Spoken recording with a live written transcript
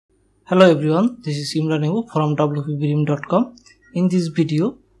Hello everyone, this is Imran from WPBrim.com. In this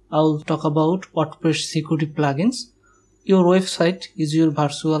video, I will talk about WordPress security plugins. Your website is your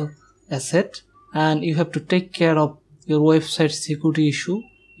virtual asset and you have to take care of your website security issue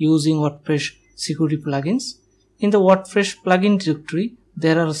using WordPress security plugins. In the WordPress plugin directory,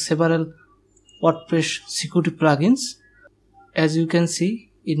 there are several WordPress security plugins. As you can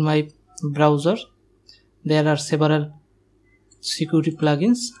see in my browser, there are several security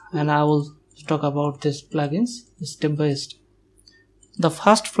plugins and I will talk about these plugins step by step. The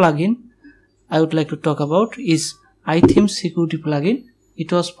first plugin I would like to talk about is iTheme security plugin.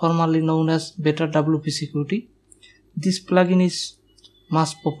 It was formerly known as Better WP Security. This plugin is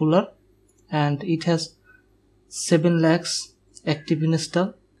much popular and it has 7 lakhs active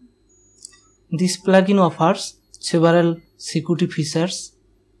install. This plugin offers several security features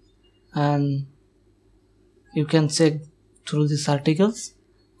and you can check through these articles.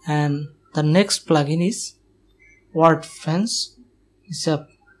 And the next plugin is WordFence. It's a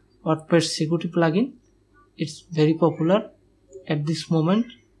WordPress security plugin. It's very popular. At this moment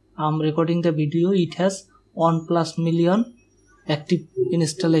I'm recording the video. It has 1+ million active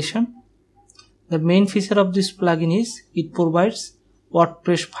installation. The main feature of this plugin is it provides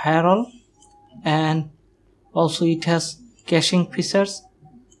WordPress Firewall and also it has caching features,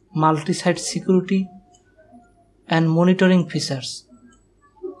 multi-site security and monitoring features.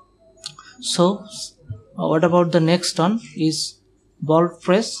 So what about the next one is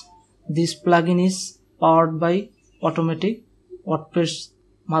Bulletproof. This plugin is powered by Automatic, WordPress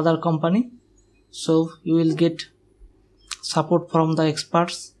mother company. So you will get support from the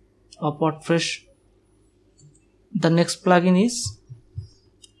experts of WordPress. The next plugin is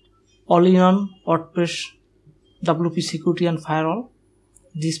all-in-one WordPress WP Security and Firewall.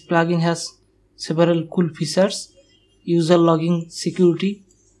 This plugin has several cool features: user logging security,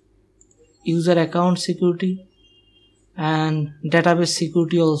 user account security and database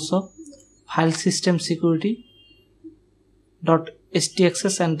security, also file system security,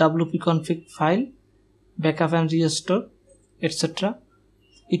 .htaccess and wp-config file, backup and restore, etc.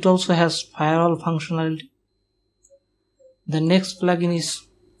 It also has firewall functionality. The next plugin is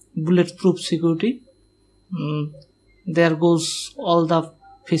Bulletproof Security. There goes all the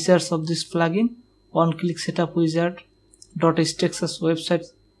features of this plugin: one-click setup wizard, .htaccess website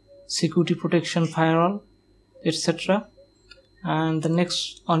security protection firewall, etc. And the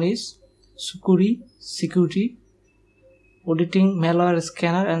next one is security auditing, malware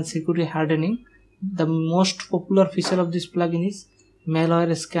scanner and security hardening. The most popular feature of this plugin is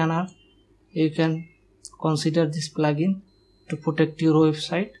malware scanner. You can consider this plugin to protect your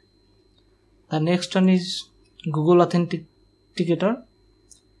website. The next one is Google Authenticator.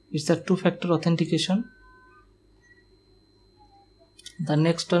 It's a two-factor authentication. The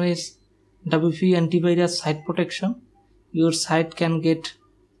next one is WP antivirus site protection. Your site can get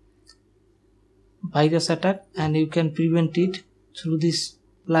virus attack and you can prevent it through this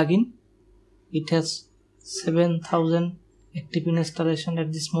plugin. It has 7,000 active installation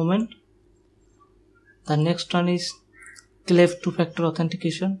at this moment. The next one is Clef two-factor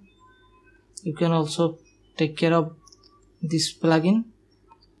authentication. You can also take care of this plugin.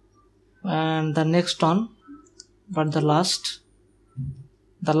 And the next one, but the last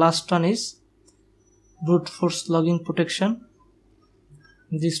one is brute force logging protection.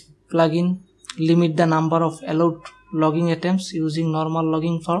 This plugin limit the number of allowed logging attempts using normal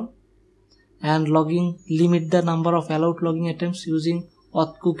logging form and limit the number of allowed logging attempts using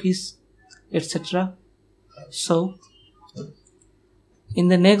auth cookies, etc. So in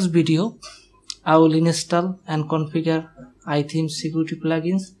the next video I will install and configure iTheme security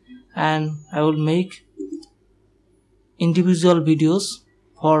plugins and I will make individual videos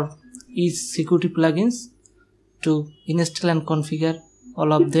for each security plugins to install and configure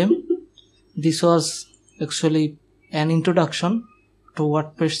all of them. This was actually an introduction to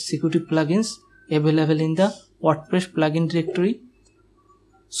WordPress security plugins available in the WordPress plugin directory.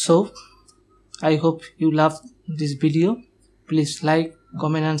 So I hope you loved this video. Please like,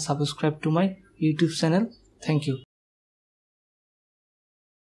 comment and subscribe to my YouTube channel. Thank you.